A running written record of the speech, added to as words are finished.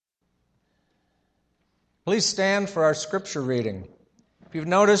Please stand for our scripture reading. If you've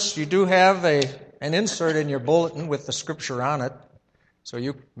noticed, you do have an insert in your bulletin with the scripture on it, so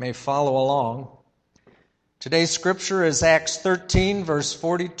you may follow along. Today's scripture is Acts 13, verse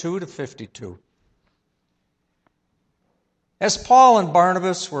 42 to 52. As Paul and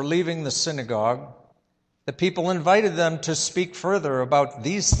Barnabas were leaving the synagogue, the people invited them to speak further about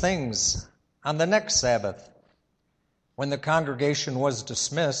these things on the next Sabbath. When the congregation was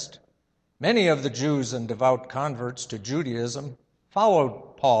dismissed, many of the Jews and devout converts to Judaism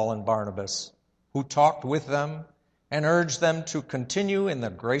followed Paul and Barnabas, who talked with them and urged them to continue in the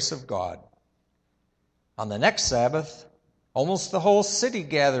grace of God. On the next Sabbath, almost the whole city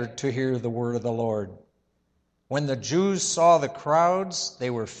gathered to hear the word of the Lord. When the Jews saw the crowds, they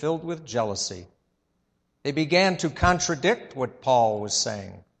were filled with jealousy. They began to contradict what Paul was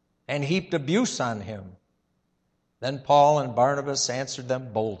saying and heaped abuse on him. Then Paul and Barnabas answered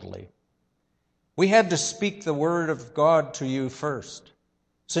them boldly. We had to speak the word of God to you first.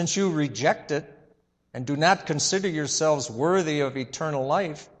 Since you reject it and do not consider yourselves worthy of eternal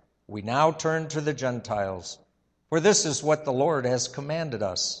life, we now turn to the Gentiles, for this is what the Lord has commanded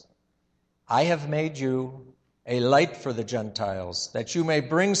us. I have made you a light for the Gentiles, that you may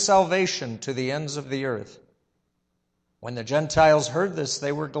bring salvation to the ends of the earth. When the Gentiles heard this,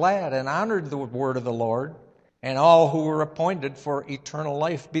 they were glad and honored the word of the Lord, and all who were appointed for eternal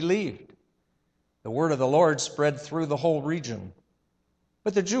life believed. The word of the Lord spread through the whole region.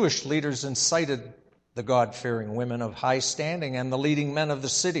 But the Jewish leaders incited the God-fearing women of high standing and the leading men of the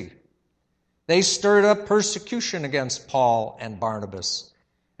city. They stirred up persecution against Paul and Barnabas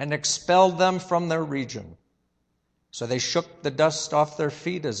and expelled them from their region. So they shook the dust off their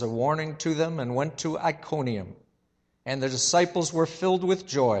feet as a warning to them and went to Iconium. And the disciples were filled with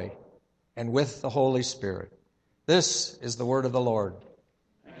joy and with the Holy Spirit. This is the word of the Lord.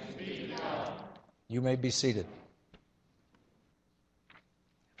 You may be seated.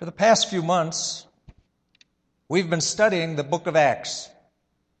 For the past few months, we've been studying the book of Acts.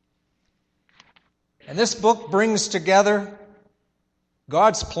 And this book brings together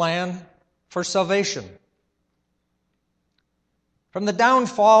God's plan for salvation. From the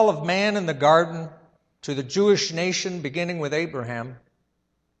downfall of man in the garden to the Jewish nation beginning with Abraham,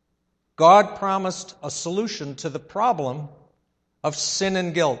 God promised a solution to the problem of sin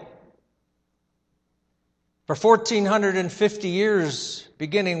and guilt. For 1,450 years,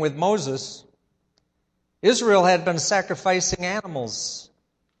 beginning with Moses, Israel had been sacrificing animals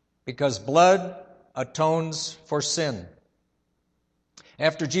because blood atones for sin.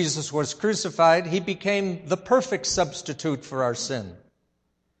 After Jesus was crucified, he became the perfect substitute for our sin.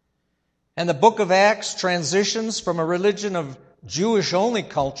 And the book of Acts transitions from a religion of Jewish-only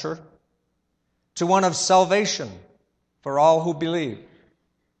culture to one of salvation for all who believe.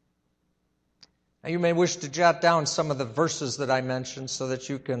 Now, you may wish to jot down some of the verses that I mentioned so that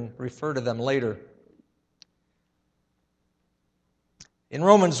you can refer to them later. In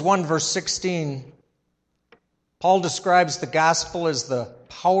Romans 1, verse 16, Paul describes the gospel as the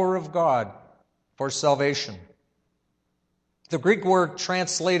power of God for salvation. The Greek word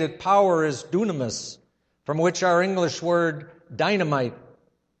translated power is dunamis, from which our English word dynamite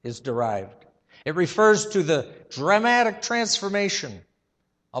is derived. It refers to the dramatic transformation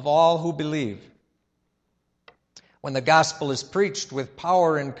of all who believe. When the gospel is preached with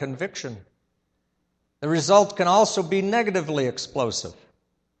power and conviction, the result can also be negatively explosive.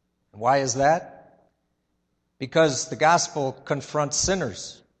 And why is that? Because the gospel confronts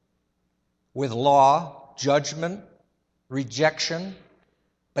sinners with law, judgment, rejection,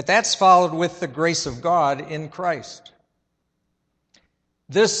 but that's followed with the grace of God in Christ.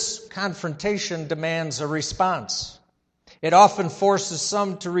 This confrontation demands a response. It often forces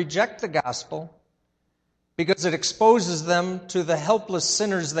some to reject the gospel because it exposes them to the helpless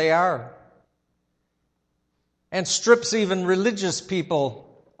sinners they are and strips even religious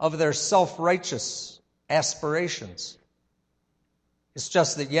people of their self-righteous aspirations. It's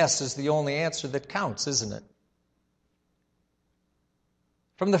just that yes is the only answer that counts, isn't it?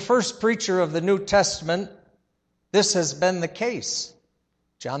 From the first preacher of the New Testament, this has been the case.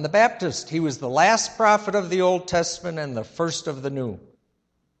 John the Baptist, he was the last prophet of the Old Testament and the first of the New.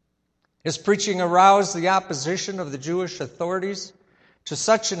 His preaching aroused the opposition of the Jewish authorities to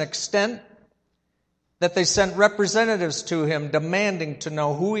such an extent that they sent representatives to him demanding to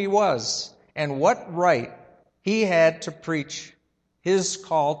know who he was and what right he had to preach his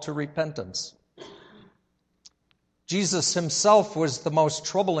call to repentance. Jesus himself was the most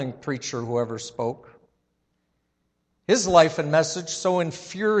troubling preacher who ever spoke. His life and message so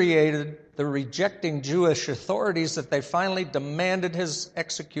infuriated the rejecting Jewish authorities that they finally demanded his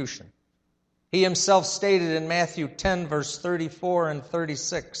execution. He himself stated in Matthew 10, verse 34 and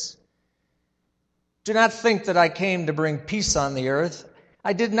 36, "Do not think that I came to bring peace on the earth.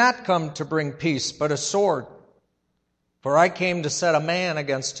 I did not come to bring peace, but a sword. For I came to set a man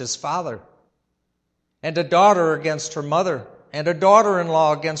against his father, and a daughter against her mother, and a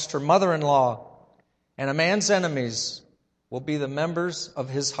daughter-in-law against her mother-in-law, and a man's enemies will be the members of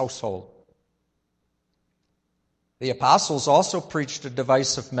his household." The apostles also preached a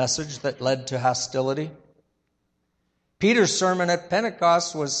divisive message that led to hostility. Peter's sermon at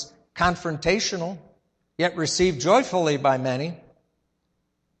Pentecost was confrontational, yet received joyfully by many.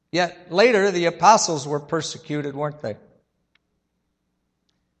 Yet later, the apostles were persecuted, weren't they?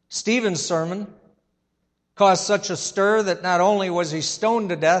 Stephen's sermon caused such a stir that not only was he stoned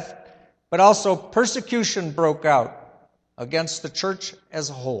to death, but also persecution broke out against the church as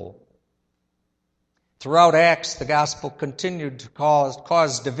a whole. Throughout Acts, the gospel continued to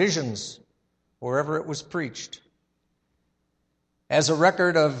cause divisions wherever it was preached. As a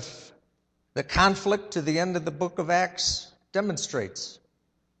record of the conflict to the end of the book of Acts demonstrates.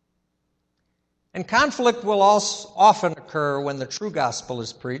 And conflict will also often occur when the true gospel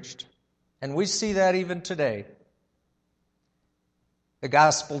is preached, and we see that even today. The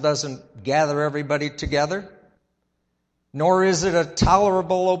gospel doesn't gather everybody together, nor is it a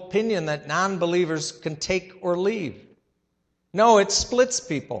tolerable opinion that non-believers can take or leave. No, it splits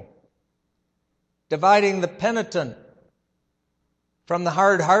people, dividing the penitent from the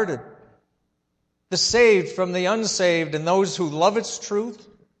hard-hearted, the saved from the unsaved, and those who love its truth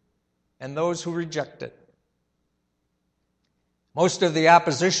and those who reject it. Most of the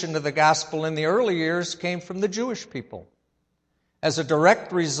opposition to the gospel in the early years came from the Jewish people as a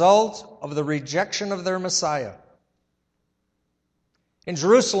direct result of the rejection of their Messiah. In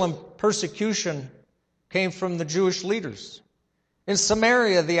Jerusalem, persecution came from the Jewish leaders. In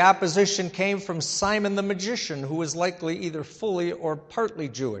Samaria, the opposition came from Simon the magician, who was likely either fully or partly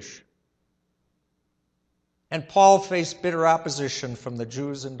Jewish. And Paul faced bitter opposition from the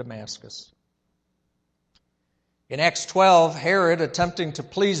Jews in Damascus. In Acts 12, Herod, attempting to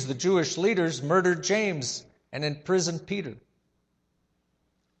please the Jewish leaders, murdered James and imprisoned Peter.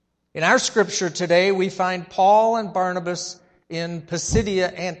 In our scripture today, we find Paul and Barnabas in Pisidia,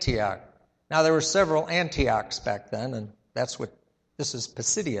 Antioch. Now, there were several Antiochs back then, and this is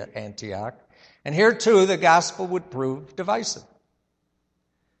Pisidia, Antioch. And here, too, the gospel would prove divisive.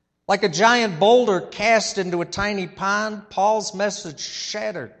 Like a giant boulder cast into a tiny pond, Paul's message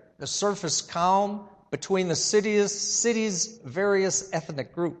shattered the surface calm between the city's various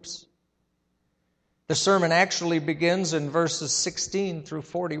ethnic groups. The sermon actually begins in verses 16 through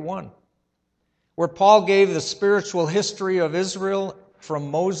 41. Where Paul gave the spiritual history of Israel from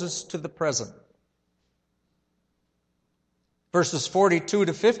Moses to the present. Verses 42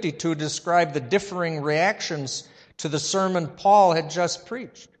 to 52 describe the differing reactions to the sermon Paul had just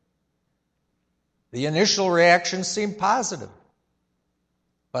preached. The initial reaction seemed positive,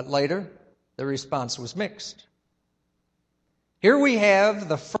 but later the response was mixed. Here we have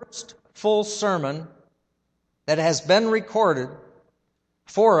the first full sermon that has been recorded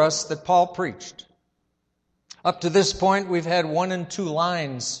for us that Paul preached. Up to this point, we've had 1 and 2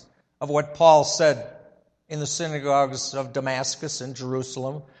 lines of what Paul said in the synagogues of Damascus and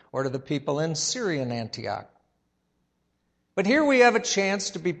Jerusalem, or to the people in Syrian Antioch. But here we have a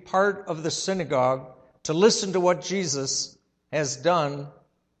chance to be part of the synagogue, to listen to what Jesus has done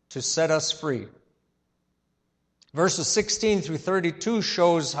to set us free. Verses 16 through 32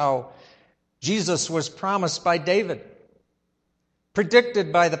 shows how Jesus was promised by David,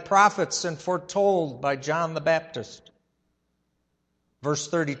 predicted by the prophets, and foretold by John the Baptist. Verse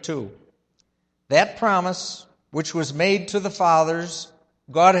 32, that promise which was made to the fathers,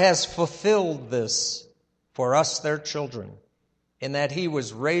 God has fulfilled this for us their children, in that He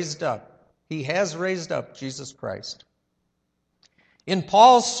has raised up Jesus Christ. In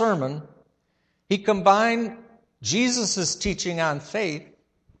Paul's sermon, he combined Jesus' teaching on faith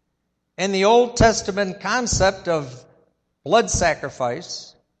and the Old Testament concept of blood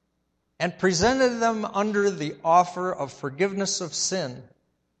sacrifice, and presented them under the offer of forgiveness of sin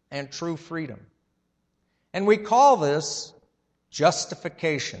and true freedom. And we call this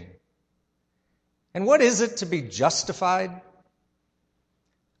justification. And what is it to be justified?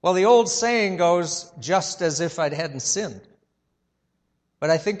 Well, the old saying goes, just as if I hadn't sinned. But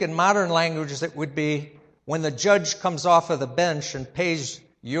I think in modern language it would be, when the judge comes off of the bench and pays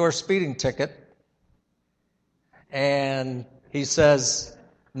your speeding ticket, and he says,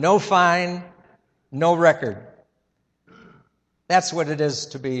 no fine, no record. That's what it is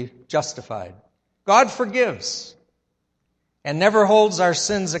to be justified. God forgives and never holds our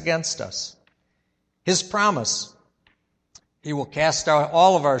sins against us. His promise, He will cast out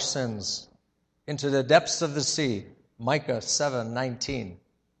all of our sins into the depths of the sea, Micah 7:19.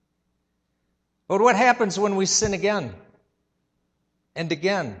 But what happens when we sin again and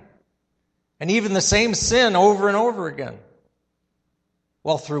again, and even the same sin over and over again?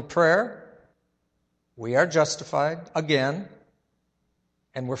 Well, through prayer, we are justified again,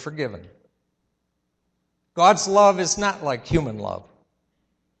 and we're forgiven. God's love is not like human love.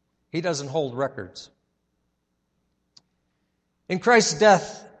 He doesn't hold records. In Christ's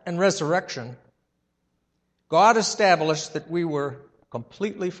death and resurrection, God established that we were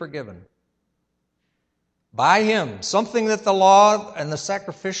completely forgiven. By Him, something that the law and the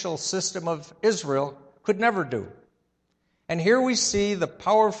sacrificial system of Israel could never do. And here we see the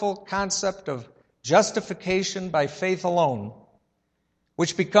powerful concept of justification by faith alone,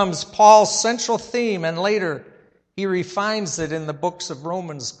 which becomes Paul's central theme, and later he refines it in the books of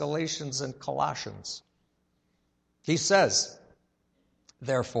Romans, Galatians, and Colossians. He says,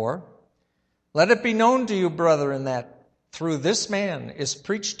 "Therefore, let it be known to you, brethren, that through this man is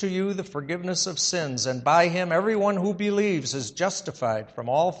preached to you the forgiveness of sins, and by him everyone who believes is justified from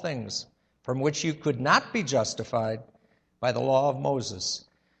all things from which you could not be justified by the law of Moses."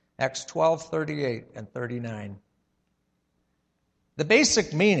 Acts 12:38 and 39. The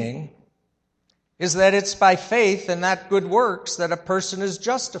basic meaning is that it's by faith and not good works that a person is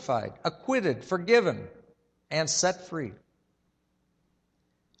justified, acquitted, forgiven, and set free.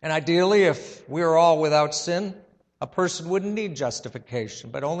 And ideally, if we were all without sin, a person wouldn't need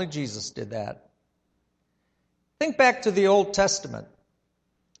justification, but only Jesus did that. Think back to the Old Testament.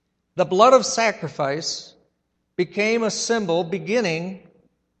 The blood of sacrifice became a symbol beginning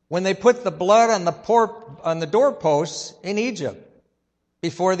when they put the blood on the doorposts in Egypt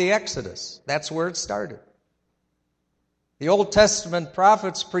before the Exodus. That's where it started. The Old Testament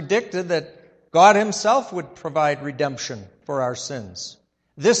prophets predicted that God Himself would provide redemption for our sins.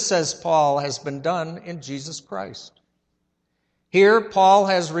 This, says Paul, has been done in Jesus Christ. Here, Paul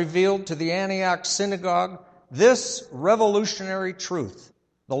has revealed to the Antioch synagogue this revolutionary truth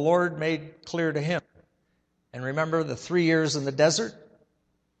the Lord made clear to him. And remember the 3 years in the desert?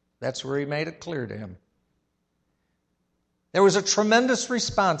 That's where He made it clear to him. There was a tremendous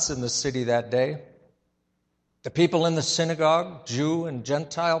response in the city that day. The people in the synagogue, Jew and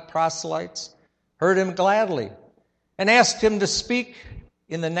Gentile proselytes, heard him gladly and asked him to speak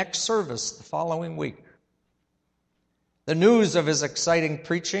in the next service the following week. The news of his exciting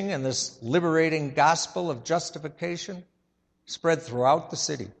preaching and this liberating gospel of justification spread throughout the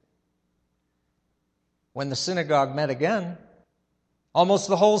city. When the synagogue met again, almost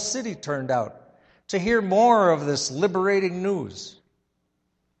the whole city turned out to hear more of this liberating news.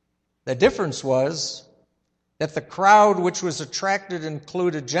 The difference was that the crowd which was attracted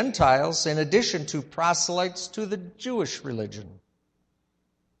included Gentiles in addition to proselytes to the Jewish religion.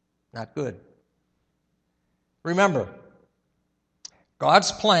 Not good. Remember,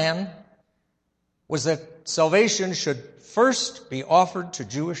 God's plan was that salvation should first be offered to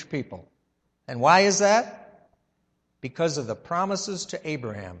Jewish people. And why is that? Because of the promises to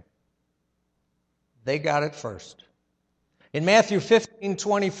Abraham. They got it first. In Matthew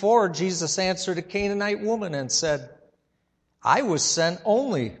 15:24, Jesus answered a Canaanite woman and said, "I was sent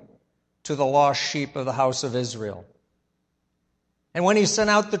only to the lost sheep of the house of Israel." And when He sent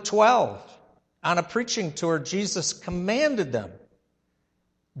out the 12 on a preaching tour, Jesus commanded them,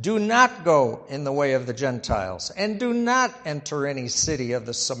 "Do not go in the way of the Gentiles, and do not enter any city of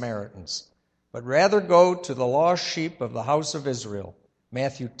the Samaritans, but rather go to the lost sheep of the house of Israel."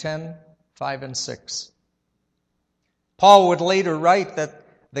 Matthew 10:5 and 6. Paul would later write that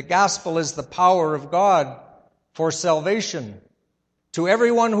the gospel is the power of God for salvation to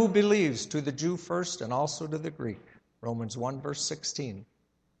everyone who believes, to the Jew first and also to the Greek. Romans 1, verse 16.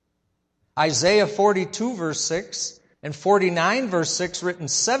 Isaiah 42, verse 6, and 49, verse 6, written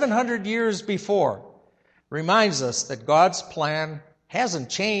 700 years before, reminds us that God's plan hasn't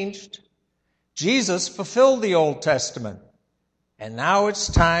changed. Jesus fulfilled the Old Testament, and now it's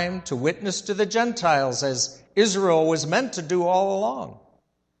time to witness to the Gentiles as Israel was meant to do all along.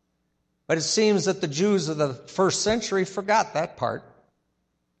 But it seems that the Jews of the first century forgot that part.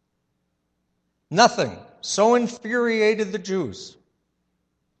 Nothing so infuriated the Jews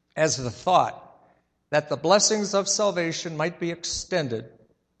as the thought that the blessings of salvation might be extended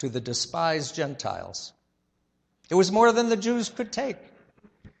to the despised Gentiles. It was more than the Jews could take.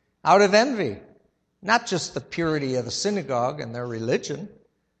 Out of envy, not just the purity of the synagogue and their religion,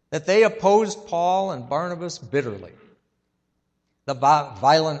 that they opposed Paul and Barnabas bitterly. The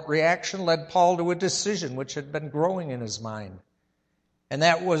violent reaction led Paul to a decision which had been growing in his mind. And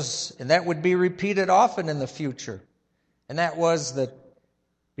that would be repeated often in the future. And that was that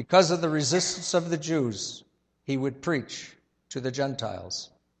because of the resistance of the Jews, he would preach to the Gentiles.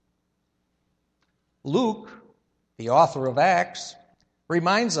 Luke, the author of Acts,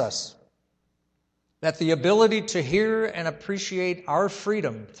 reminds us that the ability to hear and appreciate our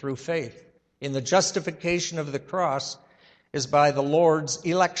freedom through faith in the justification of the cross is by the Lord's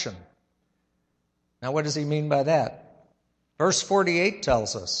election. Now, what does he mean by that? Verse 48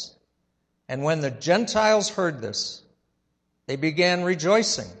 tells us, "And when the Gentiles heard this, they began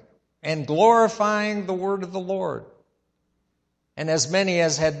rejoicing and glorifying the word of the Lord. And as many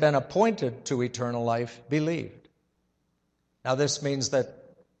as had been appointed to eternal life believed." Now, this means that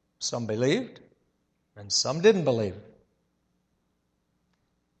some believed and some didn't believe.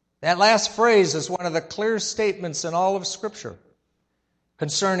 That last phrase is one of the clearest statements in all of Scripture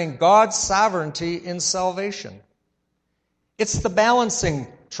concerning God's sovereignty in salvation. It's the balancing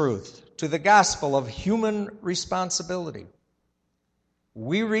truth to the gospel of human responsibility.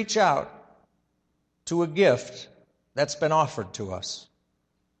 We reach out to a gift that's been offered to us.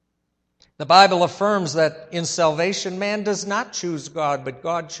 The Bible affirms that in salvation, man does not choose God, but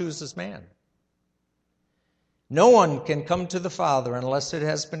God chooses man. No one can come to the Father unless it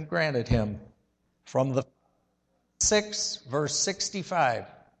has been granted him. From the 6, verse 65.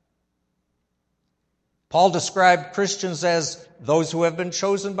 Paul described Christians as those who have been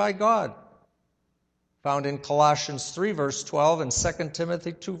chosen by God, found in Colossians 3, verse 12, and 2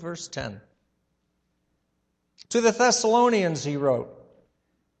 Timothy 2, verse 10. To the Thessalonians, he wrote,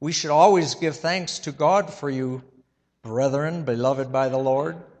 "We should always give thanks to God for you, brethren, beloved by the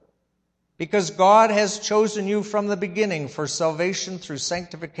Lord, because God has chosen you from the beginning for salvation through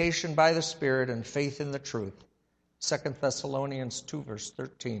sanctification by the Spirit and faith in the truth." 2 Thessalonians 2, verse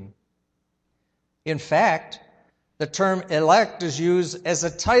 13. In fact, the term elect is used as a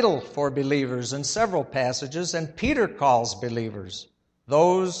title for believers in several passages, and Peter calls believers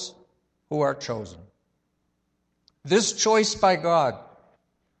those who are chosen. This choice by God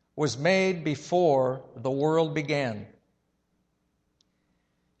was made before the world began.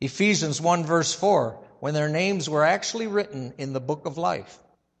 Ephesians 1, verse 4, when their names were actually written in the book of life.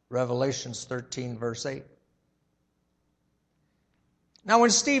 Revelations 13, verse 8. Now,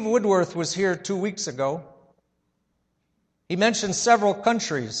 when Steve Woodworth was here 2 weeks ago, he mentioned several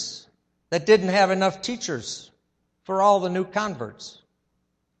countries that didn't have enough teachers for all the new converts.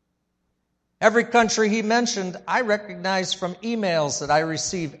 Every country he mentioned, I recognize from emails that I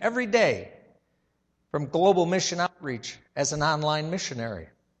receive every day from Global Mission Outreach as an online missionary.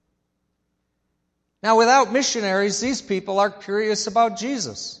 Now, without missionaries, these people are curious about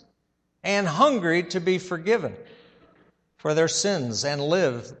Jesus and hungry to be forgiven for their sins and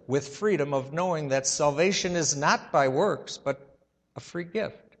live with freedom of knowing that salvation is not by works, but a free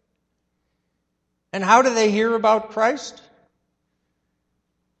gift. And how do they hear about Christ?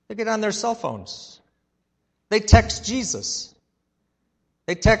 They get on their cell phones. They text Jesus.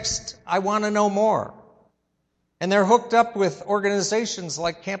 They text, "I want to know more." And they're hooked up with organizations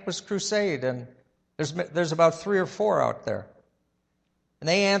like Campus Crusade, and there's about 3 or 4 out there. And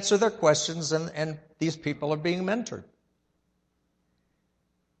they answer their questions, and these people are being mentored.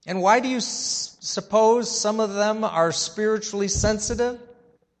 And why do you suppose some of them are spiritually sensitive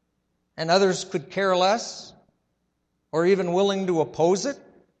and others could care less or even willing to oppose it?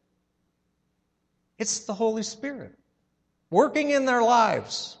 It's the Holy Spirit working in their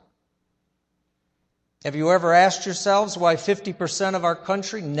lives. Have you ever asked yourselves why 50% of our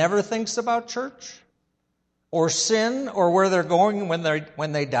country never thinks about church or sin or where they're going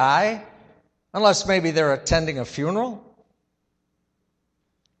when they die, unless maybe they're attending a funeral?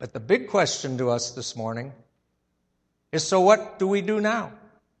 But the big question to us this morning is, so what do we do now?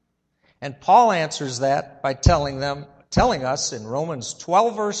 And Paul answers that by telling us in Romans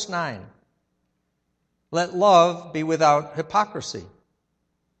 12, verse 9, "Let love be without hypocrisy.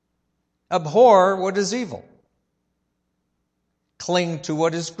 Abhor what is evil. Cling to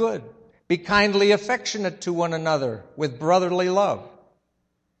what is good. Be kindly affectionate to one another with brotherly love."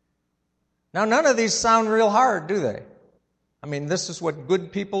 Now, none of these sound real hard, do they? I mean, this is what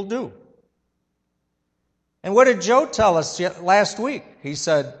good people do. And what did Joe tell us last week? He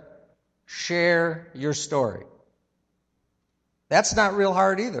said, share your story. That's not real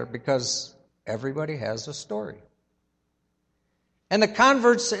hard either, because everybody has a story. And the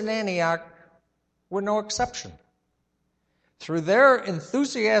converts in Antioch were no exception. Through their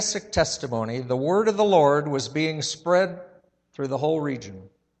enthusiastic testimony, the word of the Lord was being spread through the whole region.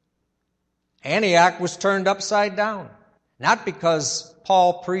 Antioch was turned upside down, not because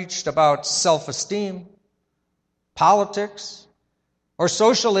Paul preached about self-esteem, politics, or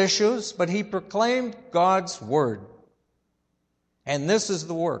social issues, but he proclaimed God's word. And this is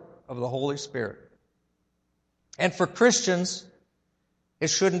the work of the Holy Spirit. And for Christians,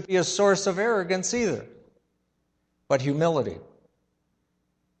 it shouldn't be a source of arrogance either, but humility.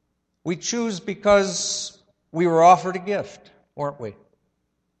 We choose because we were offered a gift, weren't we?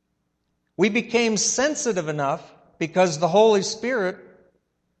 We became sensitive enough because the Holy Spirit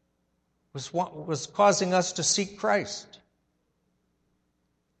was causing us to seek Christ.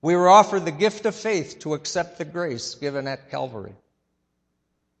 We were offered the gift of faith to accept the grace given at Calvary.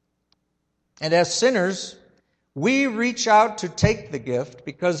 And as sinners, we reach out to take the gift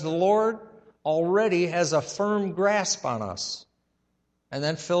because the Lord already has a firm grasp on us and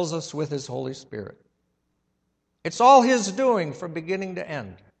then fills us with His Holy Spirit. It's all His doing from beginning to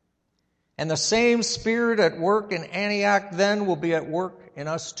end. And the same Spirit at work in Antioch then will be at work in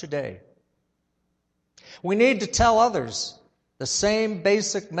us today. We need to tell others the same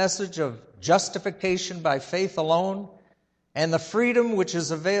basic message of justification by faith alone and the freedom which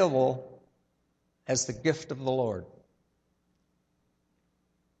is available as the gift of the Lord.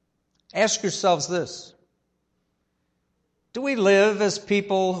 Ask yourselves this: do we live as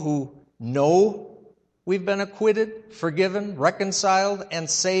people who know we've been acquitted, forgiven, reconciled, and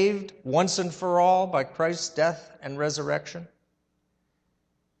saved once and for all by Christ's death and resurrection?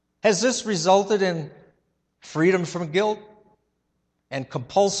 Has this resulted in freedom from guilt and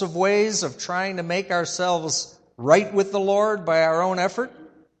compulsive ways of trying to make ourselves right with the Lord by our own effort?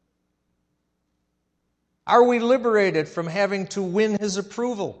 Are we liberated from having to win His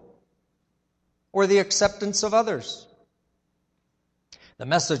approval or the acceptance of others? The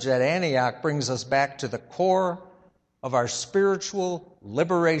message at Antioch brings us back to the core of our spiritual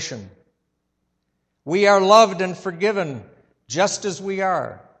liberation. We are loved and forgiven just as we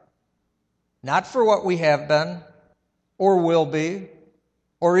are, not for what we have been or will be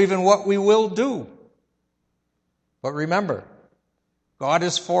or even what we will do. But remember, God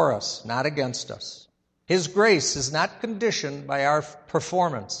is for us, not against us. His grace is not conditioned by our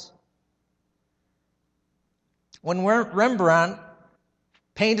performance. When Rembrandt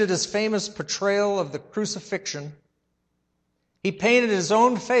painted his famous portrayal of the crucifixion, he painted his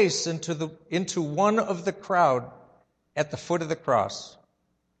own face into one of the crowd at the foot of the cross.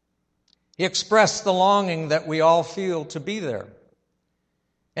 He expressed the longing that we all feel to be there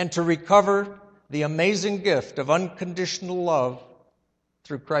and to recover the amazing gift of unconditional love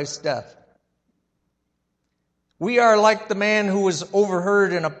through Christ's death. We are like the man who was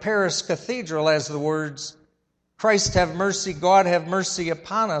overheard in a Paris cathedral as the words, "Christ have mercy, God have mercy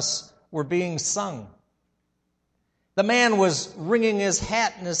upon us," were being sung. The man was wringing his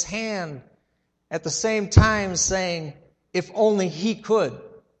hat in his hand at the same time saying, "If only he could,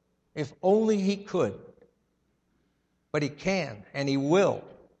 if only he could." But he can and he will.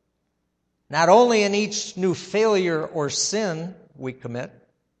 Not only in each new failure or sin we commit,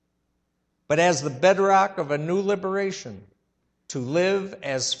 but as the bedrock of a new liberation to live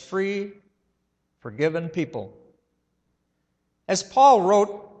as free, forgiven people. As Paul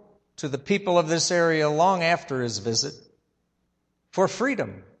wrote to the people of this area long after his visit, "For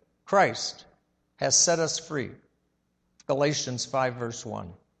freedom, Christ has set us free." Galatians 5, verse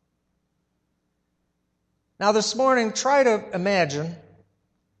 1. Now this morning, try to imagine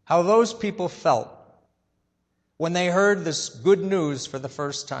how those people felt when they heard this good news for the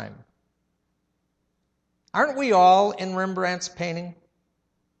first time. Aren't we all in Rembrandt's painting?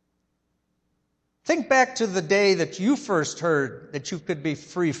 Think back to the day that you first heard that you could be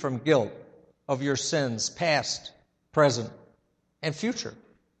free from guilt of your sins, past, present, and future.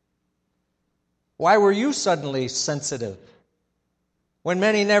 Why were you suddenly sensitive when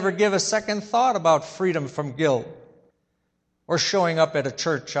many never give a second thought about freedom from guilt or showing up at a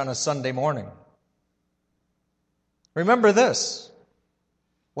church on a Sunday morning? Remember this: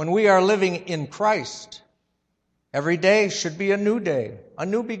 when we are living in Christ, every day should be a new day, a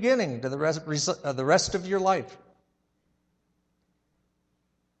new beginning to the rest of your life.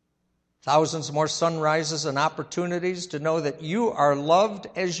 Thousands more sunrises and opportunities to know that you are loved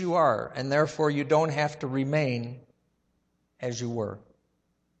as you are, and therefore you don't have to remain as you were.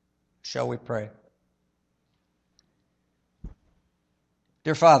 Shall we pray?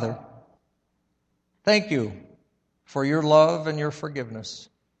 Dear Father, thank you for your love and your forgiveness.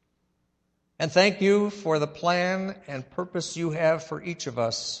 And thank you for the plan and purpose you have for each of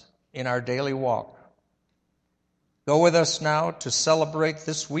us in our daily walk. Go with us now to celebrate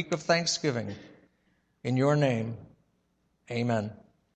this week of Thanksgiving. In your name, amen.